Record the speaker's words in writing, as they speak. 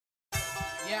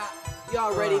Yeah, you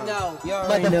already know. You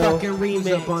already know who's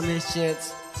remix up on this shit.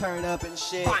 Turn up and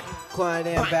shit. Quiet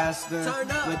ambassador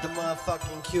Turn up. with the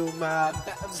motherfucking Q mob.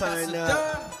 Turn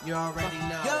up. You already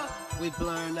know. Yeah. We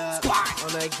blurring up Squat.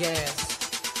 on that gas.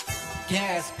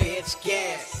 Gas, bitch,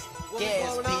 gas. What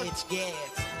Gas, we blowing bitch,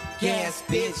 gas. Gas,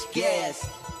 bitch, gas.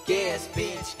 Gas,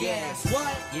 bitch, gas.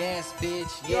 What? Yes, bitch,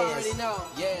 yes. You already know.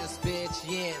 Yes, bitch,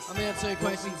 yes. I'm answering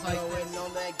questions like Blowing this.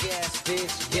 on that gas,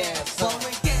 bitch, gas.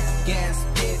 Blowing gas. Gas,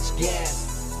 bitch,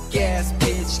 gas. Gas,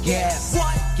 bitch, gas.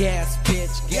 What? Gas,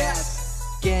 bitch,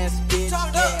 gas. Gas, bitch, Turn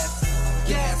up. gas.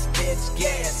 Gas, bitch,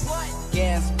 gas. What?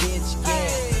 Gas, bitch,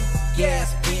 gas.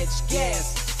 Gas, bitch,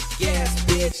 gas. Gas,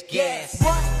 bitch, gas.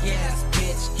 What? Gas,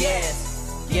 bitch,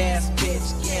 gas. Gas,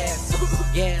 bitch,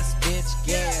 gas. Gas, bitch,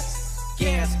 gas.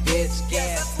 Gas, bitch,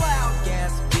 gas. That's loud.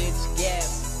 Gas, bitch,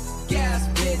 gas. Gas,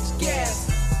 bitch,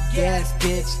 gas. Gas,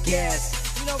 bitch, gas.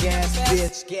 You know Gas, gas.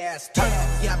 bitch, gas. Turn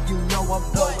up. Yep, you know I'm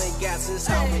blowing gas. Is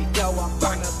how we go. I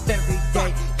burn up every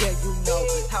day. Yeah, you know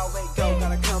how it go.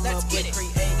 Gotta come Let's up get with it.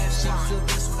 creative shit. So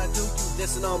this when I do, you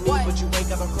dissing on me, What? but you ain't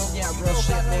got no crew. Yeah, You real don't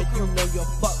shit, got no man. crew. You know you're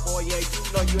a fuck boy. Yeah, you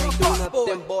know you ain't You're a doing fuck boy.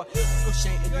 nothing, boy. Real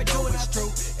shit, and you ain't know doing it's true.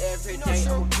 nothing. Every You know day it's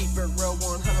I'ma true. keep it real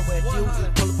 100 with you.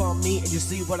 100. Pull up on me and you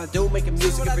see what I do. Making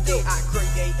music what I every day. do. I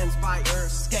create, inspire,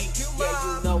 skate. Yeah,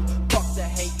 you know, fuck the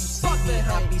hate. You see Fuck me, the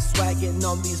I hate. be swagging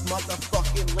on these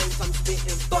motherfucking lanes. I'm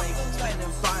spitting flames,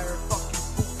 spitting fire, fucking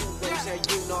boo-boo waves. Yeah,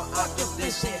 you know I do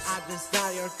this shit I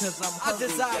desire, cause I'm I hungry.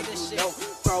 desire Yeah, this you shit. know,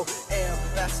 bro,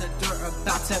 ambassador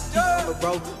about to be on the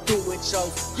road, doing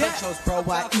shows, Yeah. shows, bro. I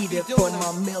About to eat be it doing for them.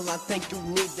 my meal. I think you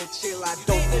need to chill. I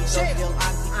don't need need to no chill. deal.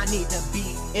 I need to be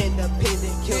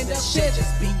independent, kill this shit, Independent.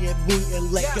 just being me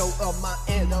and let Yeah. go of my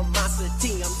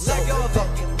animosity. I'm so Let go of it.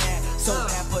 fucking mad, so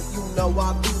bad, but you know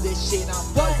I do this shit. I'm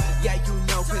What? Yeah, you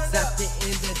know, cause Turn at up. the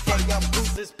end of the day, I'm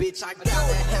ruthless, bitch. I gotta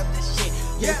have this shit.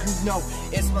 Yeah, Yeah. you know,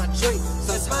 it's my dream.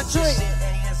 It's my Sometimes dream. this shit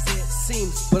ain't as it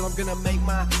seems, but I'm gonna make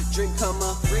my dream come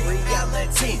a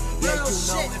reality. Yeah, Real you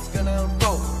know shit. it's gonna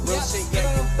unfold. Real Yes, shit, it's yeah,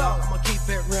 gonna you know. unfold. I'ma keep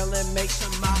it real and make sure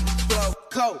my flow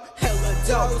cold. Hella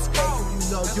dope. Flow's Yeah, cold. you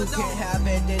know you Hella can't dope. have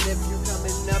it, and if you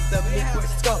coming up the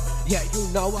microscope, yeah, you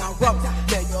know I roll.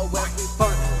 Man, your way we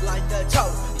burn like the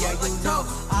toast. Yeah, you know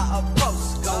I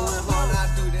oppose. Going hard, I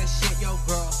do this shit, yo,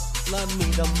 girl. Love me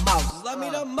the most. Love me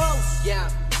the most. Yeah.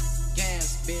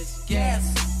 Gas, bitch, gas.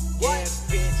 What? Gas,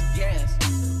 bitch, gas.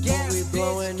 Gas, What we bitch,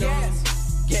 blowing gas.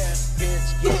 on? Gas,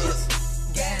 bitch, gas.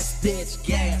 Gas, bitch,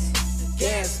 gas.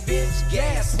 Gas, bitch,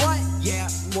 gas. What? Yeah,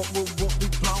 what we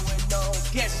blowing on?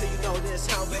 Gas, so you know this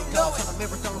how it know goes. it. Turn up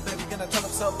every song, baby, gonna turn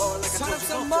up some more. Like I Turn told up you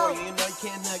some before. more. You know you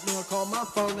can't ignore, call my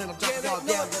phone and I'm dropping Can't all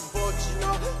down ignore. the board. You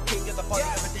know, king of the party,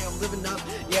 Yeah. every day I'm living up.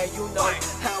 Yeah, you know Right.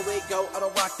 how it go. I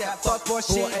don't rock that fuck boy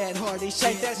shit. shit. And Hardy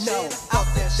Take shit. that No, shit fuck out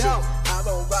the that shit. door. I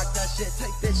don't rock that shit.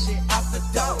 Take this shit out the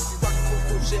door. You rockin'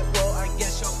 foo-foo shit, well, I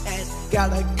guess your ass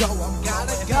gotta go. I'm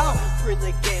Gotta going go. home. Bring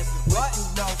the gas. What you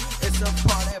know? It's a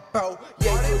party, bro.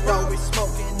 Yeah, Party, you know bro. we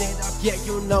smoking it up. Yeah,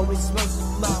 you know we smoke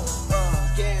some more.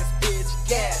 Gas, bitch,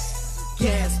 gas.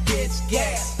 Gas, bitch,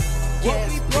 gas. What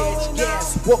Gas, we bitch, blowing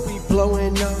gas. on? What we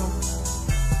blowing on?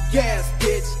 Gas,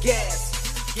 bitch, gas.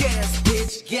 Gas,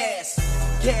 bitch, gas.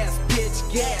 Gas,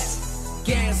 bitch, gas.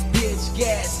 Gas, bitch,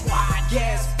 gas.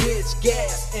 Gas, bitch,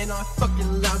 gas. And I'm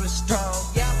fucking loud and strong.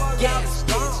 Yeah, I'm loud and Gas,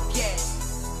 strong. bitch,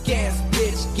 gas. Gas,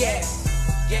 bitch, gas.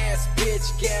 Gas,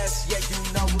 bitch, gas. Yeah,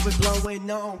 you know what we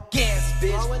blowing on. Gas,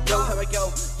 bitch. Blowing Yo, on. how it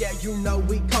go? Yeah, you know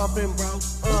we comping, bro.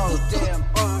 Damn,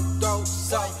 throw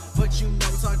so. But you know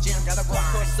it's our jam. Gotta walk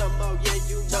for some more. Yeah,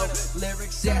 you know.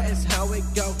 Lyrics, yeah, it's how it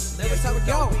go. Lyrics, how it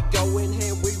go. We go in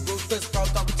here, we ruthless, bro.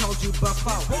 Thought we told you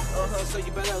before. So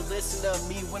you better listen to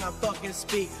me when I fucking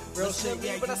speak. Real Listen shit, to me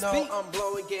yeah, when you I know speak. I'm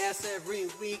blowing gas every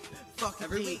week. Fucking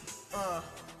Every week. week.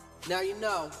 Now you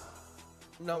know.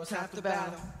 Know it's half the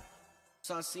battle.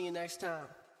 So I'll see you next time.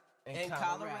 In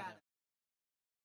Colorado.